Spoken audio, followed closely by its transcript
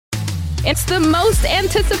It's the most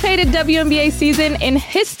anticipated WNBA season in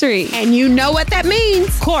history. And you know what that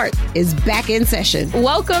means. Court is back in session.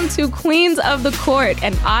 Welcome to Queens of the Court,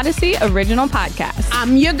 an Odyssey original podcast.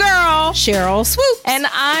 I'm your girl, Cheryl Swoops. And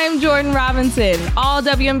I'm Jordan Robinson. All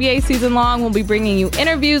WNBA season long, we'll be bringing you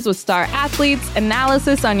interviews with star athletes,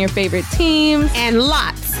 analysis on your favorite teams, and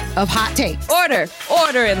lots of hot takes.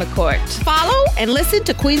 Order in the court. Follow and listen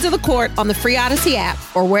to Queens of the Court on the free Odyssey app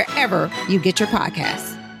or wherever you get your podcasts.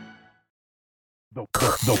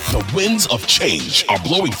 The winds of change are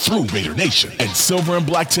blowing through Raider Nation, and Silver and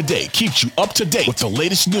Black Today keeps you up to date with the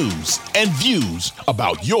latest news and views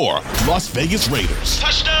about your Las Vegas Raiders.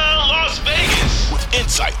 Touchdown, Las Vegas! With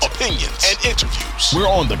insight, opinions, and interviews. We're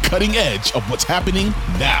on the cutting edge of what's happening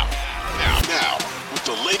now. With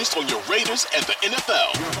the latest on your Raiders and the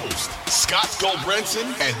NFL. Your hosts, Scott Goldbranson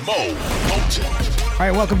and Mo Moulton. All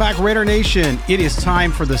right, welcome back, Raider Nation. It is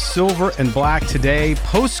time for the Silver and Black Today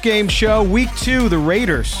post-game show. Week 2, the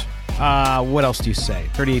Raiders. What else do you say?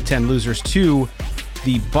 38-10 losers to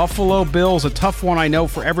the Buffalo Bills. A tough one, I know,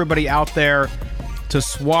 for everybody out there to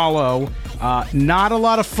swallow. Not a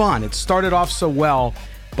lot of fun. It started off so well,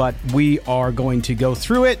 but we are going to go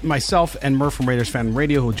through it. Myself and Murph from Raiders Fan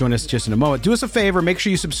Radio, who will join us just in a moment. Do us a favor. Make sure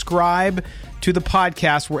you subscribe to the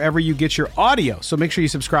podcast wherever you get your audio. So make sure you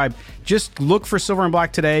subscribe. Just look for Silver and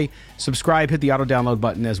Black Today. Subscribe. Hit the auto-download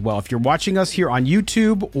button as well. If you're watching us here on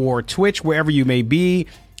YouTube or Twitch, wherever you may be,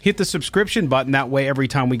 hit the subscription button. That way, every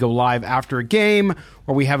time we go live after a game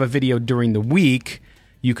or we have a video during the week,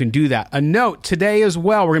 you can do that. A note, today as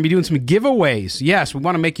well, we're going to be doing some giveaways. Yes, we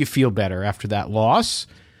want to make you feel better after that loss.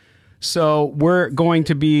 So we're going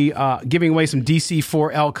to be giving away some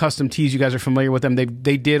DC4L custom tees. You guys are familiar with them.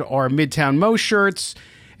 They did our Midtown Mo shirts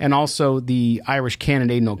and also the Irish Cannon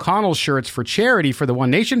Aiden O'Connell shirts for charity for the One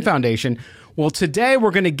Nation Foundation. Well, today we're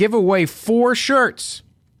going to give away 4 shirts.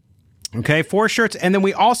 Okay, 4 shirts. And then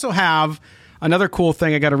we also have another cool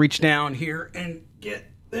thing. I got to reach down here and get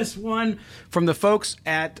this one from the folks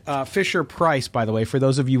at Fisher Price, by the way, for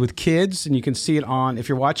those of you with kids, and you can see it on, if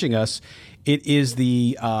you're watching us, it is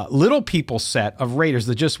the Little People set of Raiders,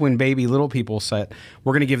 the Just Win Baby Little People set.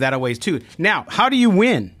 We're going to give that away too. Now, how do you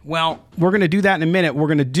win? Well, we're going to do that in a minute. We're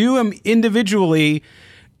going to do them individually,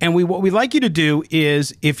 and what we'd like you to do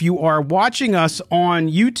is, if you are watching us on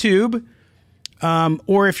YouTube,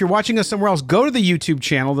 or if you're watching us somewhere else, go to the YouTube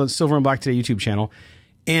channel, the Silver and Black Today YouTube channel,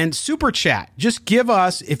 and super chat. Just give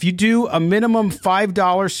us, if you do a minimum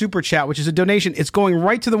 $5 super chat, which is a donation, it's going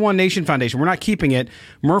right to the One Nation Foundation. We're not keeping it.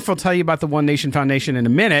 Murph will tell you about the One Nation Foundation in a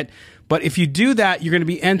minute. But if you do that, you're going to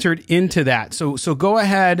be entered into that. So go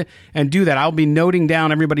ahead and do that. I'll be noting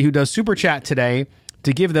down everybody who does super chat today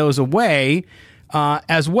to give those away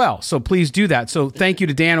as well. So please do that. So thank you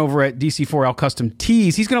to Dan over at DC4L Custom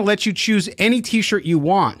Tees. He's going to let you choose any t-shirt you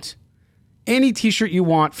want. Any t-shirt you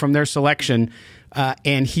want from their selection.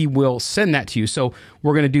 And he will send that to you. So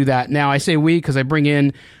we're going to do that. Now, I say we because I bring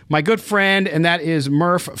in my good friend, and that is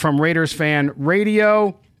Murph from Raiders Fan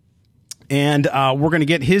Radio. And we're going to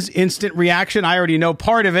get his instant reaction. I already know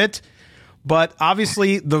part of it. But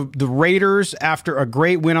obviously, the Raiders, after a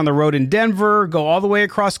great win on the road in Denver, go all the way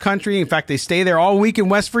across country. In fact, they stay there all week in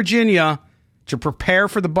West Virginia to prepare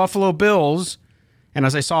for the Buffalo Bills. And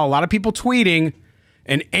as I saw a lot of people tweeting,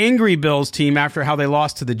 an angry Bills team after how they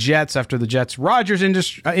lost to the Jets after the Jets' Rodgers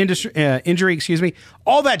injury,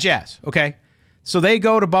 all that jazz, okay? So they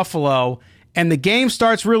go to Buffalo, and the game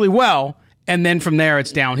starts really well, and then from there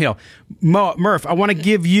it's downhill. Murph, I want to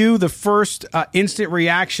give you the first instant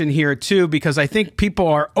reaction here, too, because I think people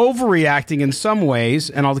are overreacting in some ways,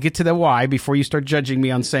 and I'll get to the why before you start judging me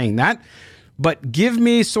on saying that. But give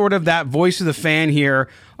me sort of that voice of the fan here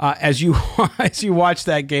as you watch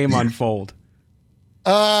that game unfold.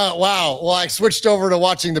 Wow. Well, I switched over to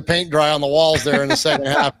watching the paint dry on the walls there in the second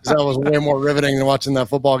half because that was way more riveting than watching that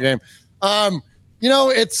football game.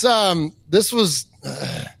 This was,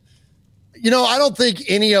 I don't think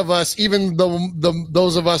any of us, even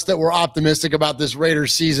those of us that were optimistic about this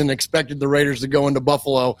Raiders season, expected the Raiders to go into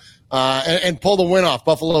Buffalo and pull the win off.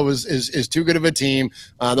 Buffalo is too good of a team.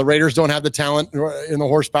 The Raiders don't have the talent and the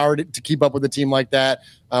horsepower to keep up with a team like that.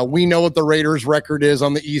 We know what the Raiders' record is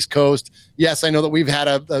on the East Coast. Yes, I know that we've had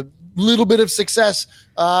a little bit of success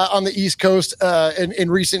on the East Coast in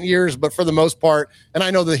recent years, but for the most part, and I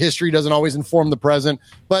know the history doesn't always inform the present,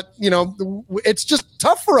 but, it's just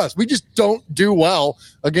tough for us. We just don't do well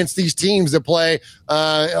against these teams that play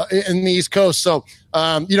in the East Coast. So,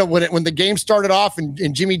 when the game started off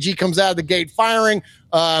and Jimmy G comes out of the gate firing,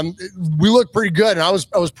 we looked pretty good. And I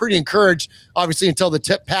was pretty encouraged, obviously, until the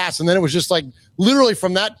tip pass. And then it was just like literally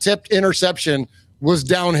from that tipped interception, was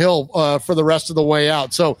downhill for the rest of the way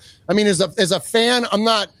out. So, I mean, as a fan,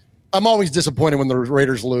 I'm always disappointed when the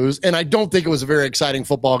Raiders lose, and I don't think it was a very exciting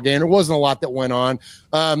football game. There wasn't a lot that went on,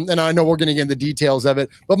 and I know we're going to get into the details of it.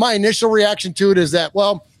 But my initial reaction to it is that,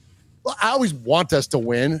 well, I always want us to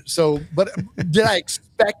win. So, but did I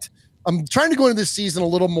expect? I'm trying to go into this season a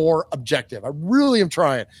little more objective. I really am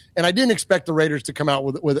trying, and I didn't expect the Raiders to come out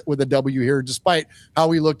with a W here, despite how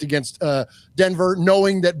we looked against Denver,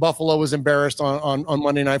 knowing that Buffalo was embarrassed on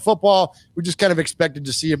Monday Night Football. We just kind of expected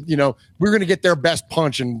to see if we were going to get their best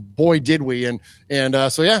punch, and boy did we. So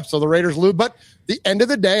the Raiders lose. But the end of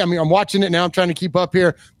the day, I mean, I'm watching it now. I'm trying to keep up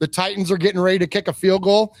here. The Titans are getting ready to kick a field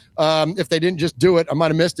goal. If they didn't just do it, I might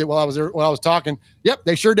have missed it while I was talking. Yep,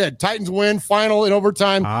 they sure did. Titans win, final in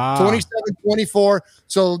overtime, 27-24.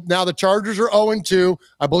 So now the Chargers are 0-2.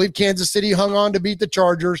 I believe Kansas City hung on to beat the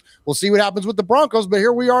Chargers. We'll see what happens with the Broncos, but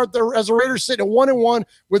here we are as the Raiders sitting at 1-1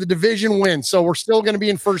 with a division win. So we're still going to be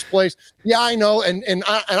in first place. Yeah, I know, and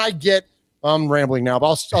I get. I'm rambling now, but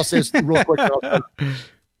I'll say this real quick.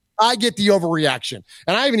 I get the overreaction.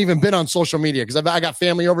 And I haven't even been on social media because I got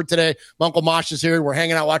family over today. My Uncle Mosh is here. We're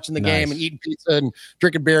hanging out watching the game and eating pizza and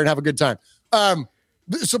drinking beer and have a good time.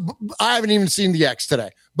 So I haven't even seen the X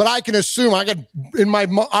today. But I can assume I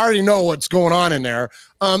already know what's going on in there.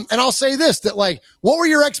 And I'll say this, that what were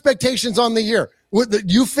your expectations on the year? With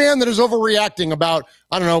you fan that is overreacting about,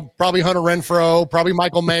 I don't know, probably Hunter Renfrow, probably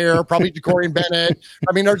Michael Mayer, probably Ja'Cory Bennett.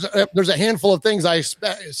 I mean, there's a handful of things I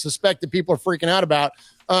suspect that people are freaking out about.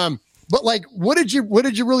 But what did you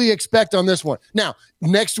really expect on this one? Now,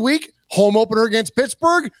 next week, home opener against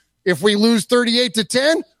Pittsburgh. If we lose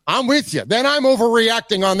 38-10, I'm with you. Then I'm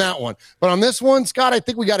overreacting on that one. But on this one, Scott, I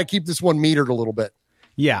think we got to keep this one metered a little bit.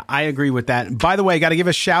 Yeah, I agree with that. By the way, I got to give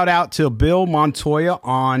a shout out to Bill Montoya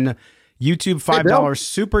on YouTube, $5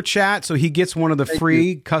 super chat. So he gets one of the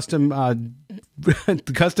free custom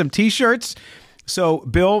T-shirts. So,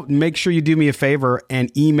 Bill, make sure you do me a favor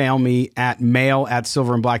and email me at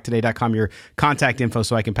mail@silverandblacktoday.com your contact info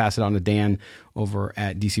so I can pass it on to Dan over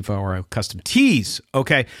at DC4 Custom Tees.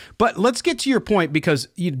 Okay, but let's get to your point because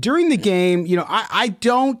during the game, I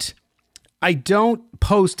don't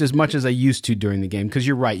post as much as I used to during the game because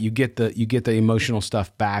you're right, you get the emotional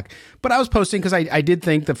stuff back. But I was posting because I did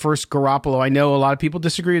think the first Garoppolo. I know a lot of people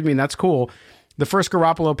disagree with me, and that's cool. The first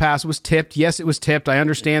Garoppolo pass was tipped. Yes, it was tipped. I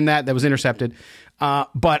understand that. That was intercepted.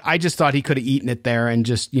 But I just thought he could have eaten it there and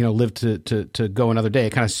just, lived to go another day.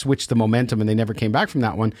 It kind of switched the momentum and they never came back from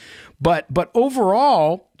that one. But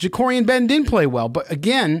overall, Ja'Cory Ben didn't play well. But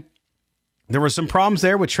again, there were some problems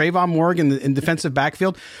there with Trayvon Morgan in defensive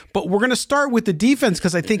backfield. But we're going to start with the defense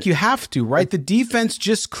because I think you have to, right? The defense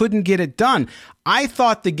just couldn't get it done. I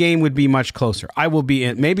thought the game would be much closer.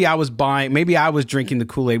 Maybe I was drinking the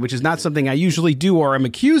Kool-Aid, which is not something I usually do or am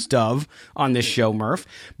accused of on this show, Murph.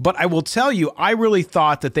 But I will tell you, I really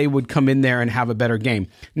thought that they would come in there and have a better game.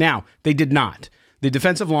 Now, they did not. The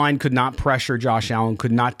defensive line could not pressure Josh Allen,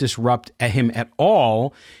 could not disrupt him at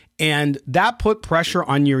all. And that put pressure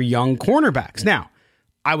on your young cornerbacks. Now,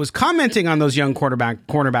 I was commenting on those young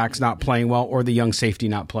cornerbacks not playing well or the young safety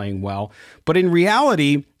not playing well. But in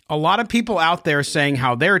reality, a lot of people out there saying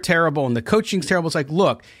how they're terrible and the coaching's terrible. It's like,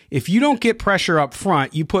 look, if you don't get pressure up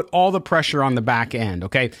front, you put all the pressure on the back end.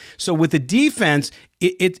 Okay. So with the defense,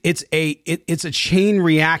 it's a chain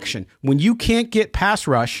reaction. When you can't get pass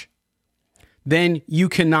rush, then you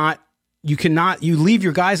leave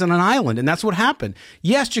your guys on an island, and that's what happened.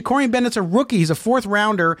 Yes, Ja'Cory Bennett's a rookie. He's a fourth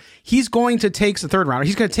rounder. He's going to take the third rounder.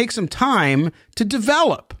 He's going to take some time to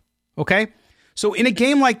develop, okay? So in a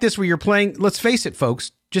game like this where you're playing, let's face it,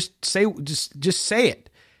 folks, just say it,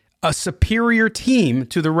 a superior team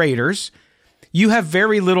to the Raiders, you have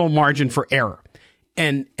very little margin for error.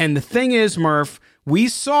 And the thing is, Murph, we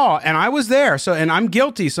saw, and I was there, and I'm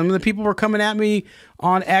guilty. Some of the people were coming at me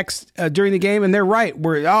on X during the game, and they're right.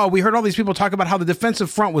 We heard all these people talk about how the defensive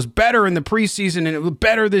front was better in the preseason, and it was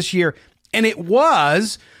better this year. And it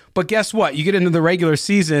was, but guess what? You get into the regular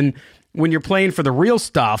season when you're playing for the real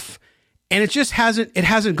stuff, and it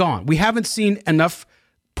hasn't gone. We haven't seen enough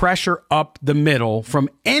pressure up the middle from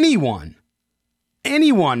anyone,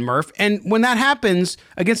 Murph. And when that happens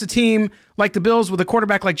against a team like the Bills with a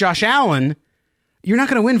quarterback like Josh Allen, you're not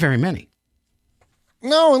going to win very many.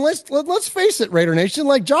 No, and let's face it, Raider Nation.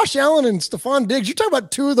 Like Josh Allen and Stephon Diggs, you talk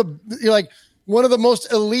about two of the one of the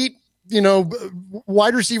most elite,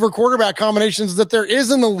 wide receiver quarterback combinations that there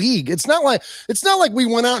is in the league. It's not like we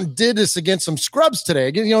went out and did this against some scrubs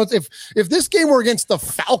today. If this game were against the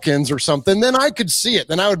Falcons or something, then I could see it.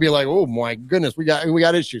 Then I would be like, oh my goodness, we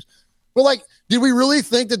got issues. But Did we really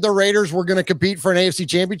think that the Raiders were going to compete for an AFC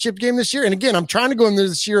championship game this year? And again, I'm trying to go into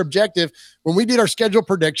this year objective. When we did our schedule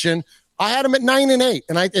prediction, I had them at 9-8,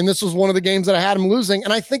 and this was one of the games that I had them losing.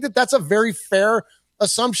 And I think that that's a very fair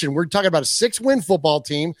assumption. We're talking about a 6-win football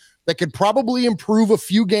team that could probably improve a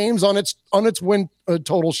few games on its win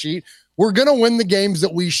total sheet. We're going to win the games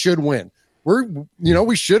that we should win.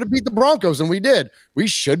 We should have beat the Broncos, and we did. We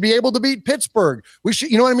should be able to beat Pittsburgh. We should,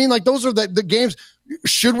 you know what I mean? Like, those are the games.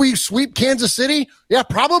 Should we sweep Kansas City? Yeah,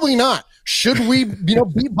 probably not. Should we,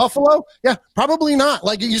 beat Buffalo? Yeah, probably not.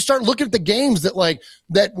 Like, you start looking at the games that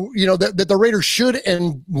the Raiders should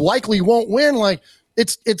and likely won't win. Like,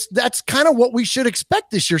 that's kind of what we should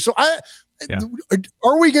expect this year. So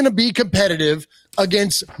are we going to be competitive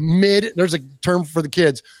against mid? There's a term for the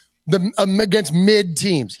kids. Against mid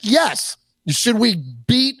teams. Yes. Should we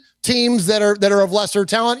beat teams that are of lesser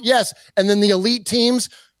talent? Yes. And then the elite teams,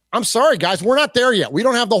 I'm sorry, guys, we're not there yet. We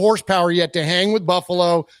don't have the horsepower yet to hang with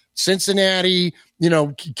Buffalo, Cincinnati,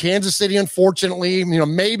 Kansas City, unfortunately,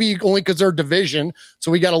 maybe only because they're division.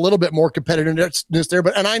 So we got a little bit more competitiveness there.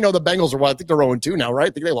 But, and I know the Bengals are, I think they're 0-2 now, right? I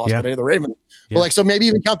think they lost today to the Ravens. Yeah. But so maybe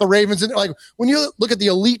even count the Ravens. And when you look at the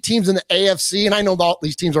elite teams in the AFC, and I know all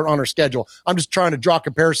these teams are on our schedule, I'm just trying to draw a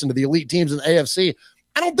comparison to the elite teams in the AFC.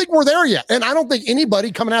 I don't think we're there yet. And I don't think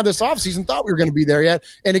anybody coming out of this offseason thought we were going to be there yet.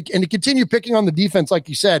 And to continue picking on the defense, like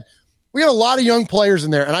you said, we had a lot of young players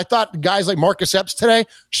in there. And I thought guys like Marcus Epps today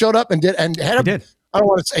showed up and did. I don't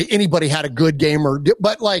want to say anybody had a good game,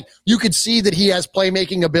 but you could see that he has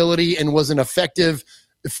playmaking ability and was an effective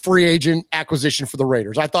free agent acquisition for the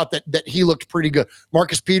Raiders. I thought that he looked pretty good.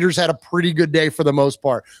 Marcus Peters had a pretty good day for the most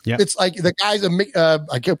part. Yep. It's like the guys,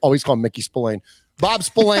 I can't always call him Mickey Spillane. Bob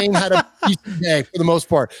Spillane had a decent day for the most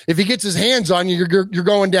part. If he gets his hands on you, you're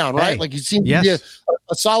going down, right? Like, you seem to be a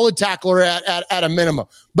solid tackler at a minimum.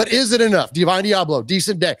 But is it enough? Divine Diablo,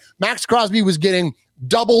 decent day. Max Crosby was getting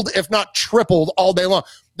doubled, if not tripled, all day long.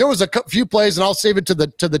 There was a few plays, and I'll save it to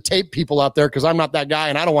the tape people out there because I'm not that guy,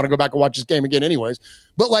 and I don't want to go back and watch this game again anyways.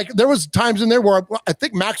 But there was times in there where I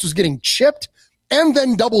think Max was getting chipped and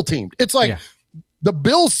then double teamed. It's like the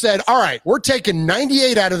Bills said, all right, we're taking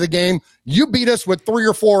 98 out of the game. You beat us with 3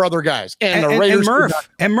 or 4 other guys. And the Raiders.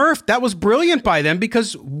 And Murph, that was brilliant by them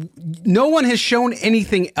because no one has shown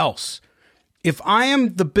anything else. If I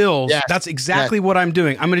am the Bills, that's exactly what I'm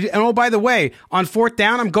doing. I'm going to. And by the way, on 4th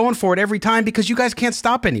down, I'm going for it every time because you guys can't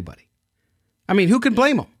stop anybody. I mean, who can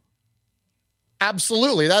blame them?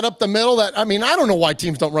 Absolutely. That up the middle, I don't know why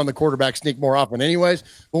teams don't run the quarterback sneak more often anyways,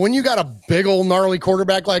 but when you got a big old gnarly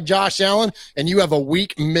quarterback like Josh Allen and you have a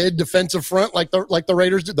weak mid defensive front like the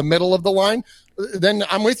Raiders do, the middle of the line, then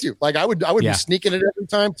I'm with you. Like, I would be sneaking it every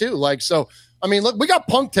time too. Look, we got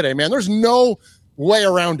punked today, man. There's no way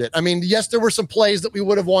around it. Yes, there were some plays that we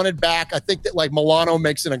would have wanted back. I think that Milano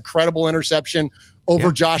makes an incredible interception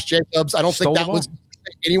over Josh Jacobs. I don't think that was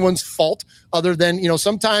anyone's fault other than,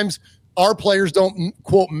 sometimes our players don't,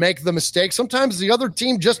 quote, make the mistake. Sometimes the other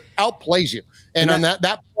team just outplays you. And on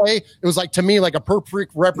that play, it was to me, a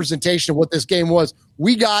perfect representation of what this game was.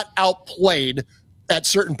 We got outplayed at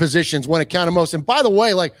certain positions when it counted most. And by the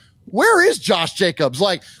way, where is Josh Jacobs?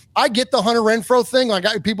 I get the Hunter Renfrow thing.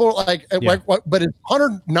 But is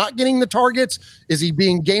Hunter not getting the targets? Is he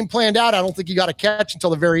being game planned out? I don't think he got a catch until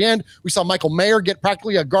the very end. We saw Michael Mayer get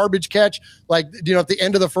practically a garbage catch, at the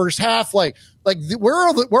end of the first half. Where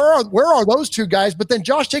are those two guys? But then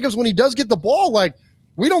Josh Jacobs, when he does get the ball,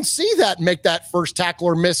 we don't see that make that first tackle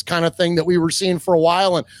or miss kind of thing that we were seeing for a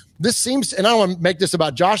while. And this seems, and I don't want to make this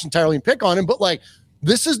about Josh entirely and pick on him, but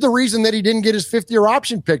this is the reason that he didn't get his 5th-year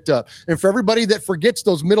option picked up. And for everybody that forgets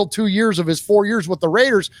those middle 2 years of his 4 years with the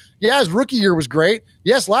Raiders, his rookie year was great.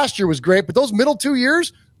 Yes, last year was great, but those middle 2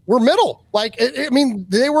 years were middle.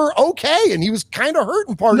 They were okay, and he was kind of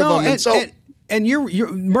hurting part of them. And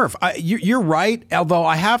you're Murph. You're right. Although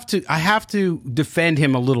I have to defend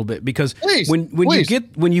him a little bit because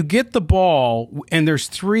when you get the ball and there's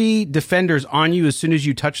 3 defenders on you as soon as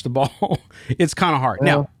you touch the ball, it's kind of hard.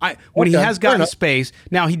 Now, when he has gotten space,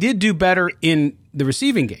 now he did do better in the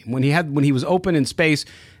receiving game when he was open in space.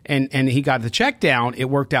 And he got the check down, it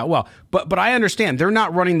worked out well. But I understand they're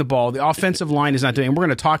not running the ball. The offensive line is not doing it. And we're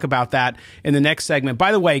going to talk about that in the next segment.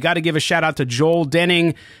 By the way, got to give a shout out to Joel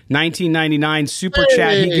Denning, $19.99 super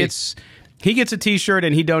chat. He gets a T-shirt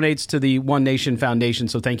and he donates to the One Nation Foundation.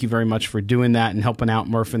 So thank you very much for doing that and helping out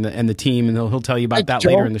Murph and the team. And he'll tell you about that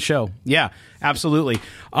later in the show. Yeah, absolutely.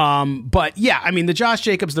 The Josh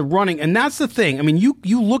Jacobs, the running, and that's the thing.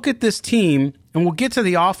 You look at this team, and we'll get to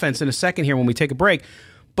the offense in a second here when we take a break.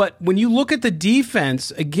 But when you look at the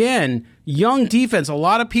defense, again, young defense, a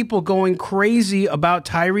lot of people going crazy about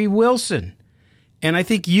Tyree Wilson. And I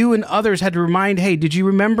think you and others had to remind, hey, did you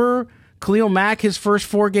remember Khalil Mack, his first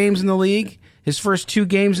 4 games in the league? His first 2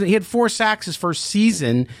 games, he had 4 sacks his first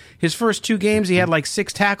season. His first 2 games, he had like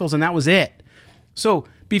 6 tackles, and that was it. So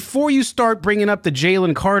before you start bringing up the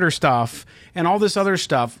Jalen Carter stuff and all this other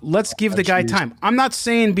stuff, let's give the guy time. I'm not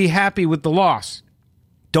saying be happy with the loss.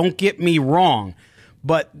 Don't get me wrong.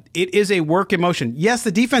 But it is a work in motion. Yes,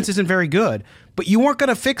 the defense isn't very good, but you weren't going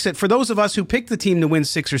to fix it. For those of us who picked the team to win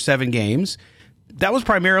 6 or 7 games, that was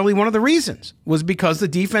primarily one of the reasons, was because the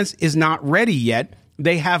defense is not ready yet.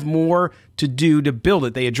 They have more to do to build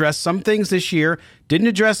it. They addressed some things this year, didn't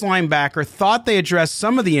address linebacker, thought they addressed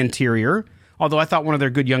some of the interior, although I thought one of their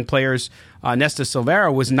good young players, Nesta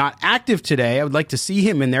Silvera, was not active today. I would like to see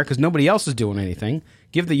him in there because nobody else is doing anything.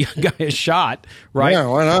 Give the young guy a shot, right? Yeah,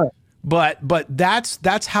 why not? But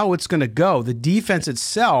that's how it's going to go. The defense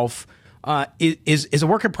itself is a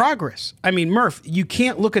work in progress. I mean, Murph, you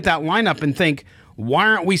can't look at that lineup and think, why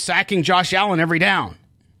aren't we sacking Josh Allen every down?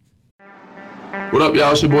 What up,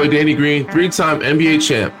 y'all? It's your boy Danny Green, 3-time NBA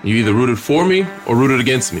champ. You either rooted for me or rooted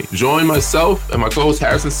against me. Join myself and my co-host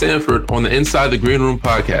Harrison Sanford on the Inside the Green Room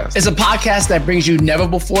podcast. It's a podcast that brings you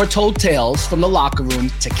never-before-told tales from the locker room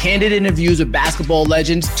to candid interviews with basketball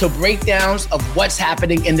legends to breakdowns of what's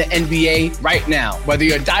happening in the NBA right now. Whether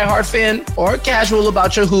you're a diehard fan or casual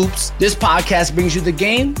about your hoops, this podcast brings you the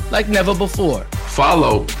game like never before.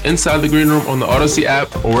 Follow Inside the Green Room on the Odyssey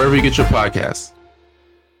app or wherever you get your podcasts.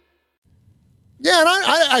 Yeah, and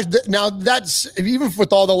I now that's even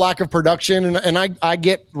with all the lack of production, and I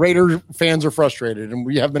get Raider fans are frustrated, and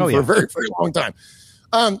we have been for a very, very long time.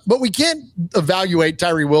 But we can't evaluate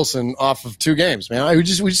Tyree Wilson off of 2 games, man. We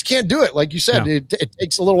just can't do it. Like you said, it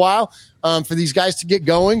takes a little while for these guys to get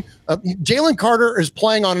going. Jalen Carter is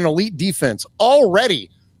playing on an elite defense already.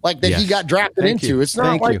 Like that he got drafted into. It's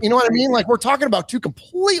not like, you know what I mean? Like we're talking about 2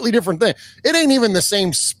 completely different things. It ain't even the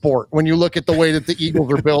same sport when you look at the way that the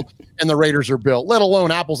Eagles are built and the Raiders are built, let alone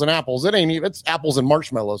apples and apples. It ain't even, it's apples and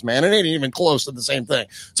marshmallows, man. It ain't even close to the same thing.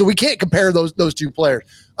 So we can't compare those 2 players.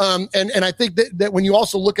 And I think that when you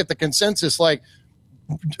also look at the consensus, like,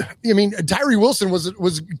 I mean, Tyree Wilson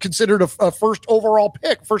was considered a first overall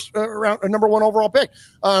pick, a number 1 overall pick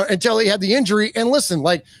until he had the injury. And listen,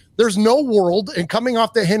 like, there's no world, and coming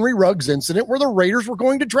off the Henry Ruggs incident, where the Raiders were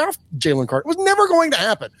going to draft Jalen Carter. It was never going to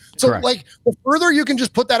happen. So, Correct. Like, the further you can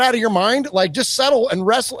just put that out of your mind, like, just settle and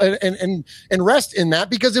rest and rest in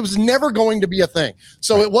that, because it was never going to be a thing.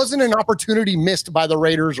 So It wasn't an opportunity missed by the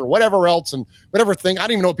Raiders or whatever else and whatever thing. I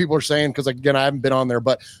don't even know what people are saying because, again, I haven't been on there.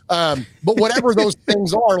 But whatever those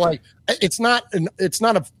things are, like, it's not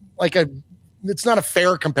a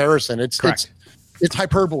fair comparison. It's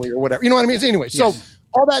hyperbole or whatever. You know what I mean? Anyway, so.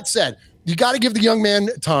 All that said, you got to give the young man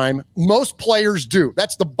time. Most players do.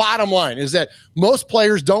 That's the bottom line, is that most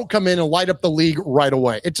players don't come in and light up the league right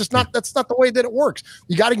away. It's just not, that's not the way that it works.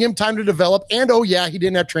 You got to give him time to develop. And, he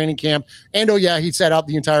didn't have training camp. And, he sat out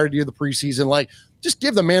the entirety of the preseason. Like, just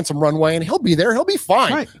give the man some runway and he'll be there. He'll be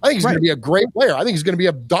fine. Right. I think he's going to be a great player. I think he's going to be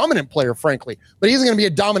a dominant player, frankly. But he isn't going to be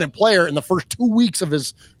a dominant player in the first 2 weeks of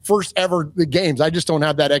his first ever games. I just don't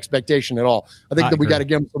have that expectation at all. I think that we got to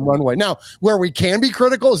give him some runway. Now, where we can be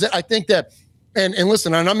critical is that I think that, and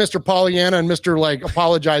listen, I'm Mr. Pollyanna and Mr. like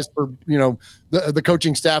apologized for, the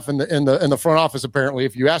coaching staff and the front office, apparently,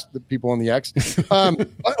 if you ask the people on the X.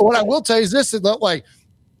 What I will tell you is this, is that, like,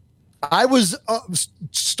 I was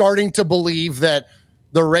starting to believe that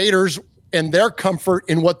the Raiders and their comfort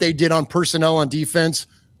in what they did on personnel on defense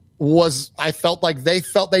I felt like they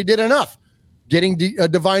felt they did enough. Getting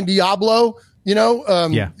Divine Diablo,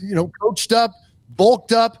 coached up,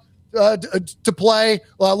 bulked up to play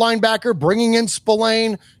linebacker, bringing in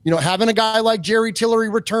Spillane, having a guy like Jerry Tillery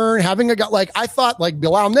return, having a guy I thought like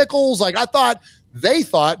Bilal Nichols, I thought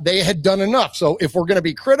they had done enough. So if we're going to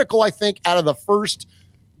be critical, I think out of the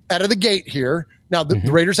gate here. Now, the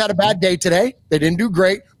Raiders had a bad day today. They didn't do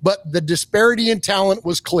great, but the disparity in talent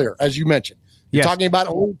was clear, as you mentioned. You're talking about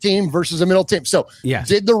a elite team versus a middle team. So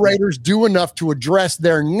did the Raiders do enough to address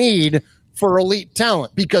their need for elite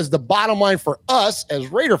talent? Because the bottom line for us as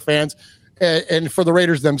Raider fans and for the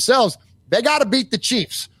Raiders themselves, they got to beat the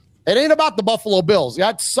Chiefs. It ain't about the Buffalo Bills. Yeah,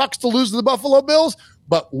 it sucks to lose to the Buffalo Bills,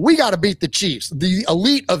 but we got to beat the Chiefs, the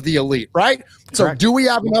elite of the elite, right? Correct. So do we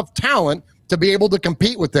have enough talent to be able to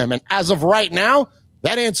compete with them? And as of right now,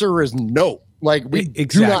 that answer is no. Like, we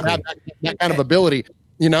do not have that kind of ability,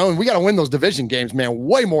 and we got to win those division games, man,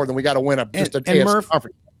 way more than we got to win just an AFC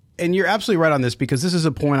conference. And you're absolutely right on this, because this is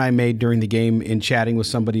a point I made during the game in chatting with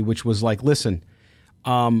somebody, which was like, listen,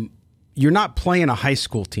 you're not playing a high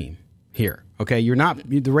school team here, Okay,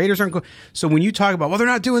 the Raiders aren't. So when you talk about, well, they're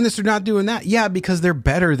not doing this, they're not doing that. Yeah, because they're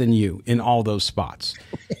better than you in all those spots.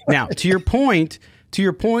 Now, to your point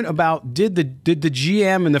about did the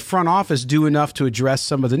GM and the front office do enough to address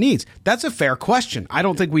some of the needs? That's a fair question. I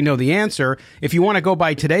don't think we know the answer. If you want to go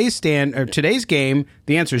by today's game,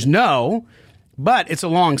 the answer is no. But it's a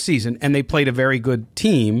long season, and they played a very good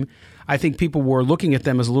team. I think people were looking at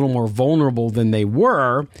them as a little more vulnerable than they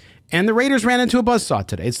were. And the Raiders ran into a buzzsaw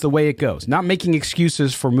today. It's the way it goes. Not making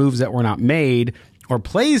excuses for moves that were not made or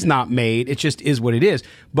plays not made. It just is what it is.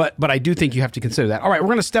 But I do think you have to consider that. All right, we're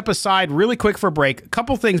going to step aside really quick for a break. A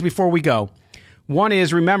couple things before we go. One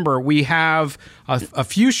is, remember, we have a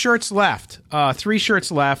few shirts left, 3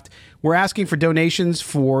 shirts left. We're asking for donations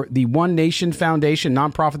for the One Nation Foundation,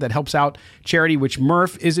 nonprofit that helps out charity, which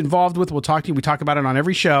Murph is involved with. We'll talk to you. We talk about it on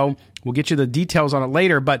every show. We'll get you the details on it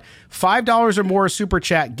later. But $5 or more super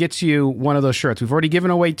chat gets you one of those shirts. We've already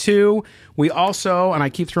given away 2. We also, and I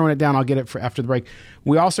keep throwing it down, I'll get it for after the break.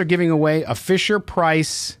 We also are giving away a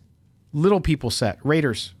Fisher-Price Little People set,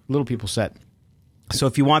 Raiders Little People set. So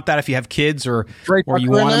if you want that, if you have kids or you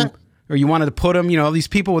want them, or you wanted to put them, these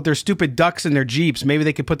people with their stupid ducks and their Jeeps, maybe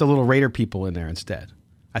they could put the little Raider people in there instead.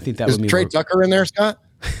 I think that would be Trey Tucker in there, Scott?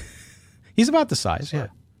 He's about the size, yeah.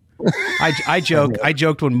 I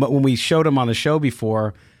joked when we showed him on the show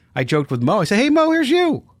before. I joked with Mo. I said, "Hey Mo, here's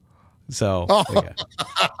you." So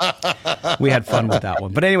we had fun with that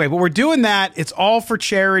one. But anyway, but we're doing that. It's all for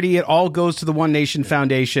charity. It all goes to the One Nation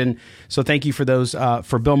Foundation. So thank you for those,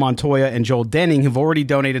 for Bill Montoya and Joel Denning, who've already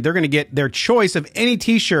donated. They're going to get their choice of any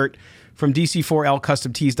T-shirt from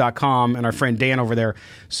DC4LCustomTees.com and our friend Dan over there.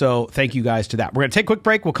 So thank you guys to that. We're going to take a quick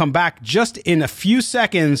break. We'll come back just in a few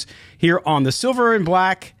seconds here on the Silver and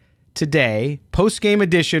Black Today, post-game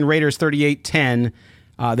edition, Raiders 38-10.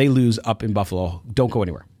 They lose up in Buffalo. Don't go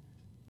anywhere.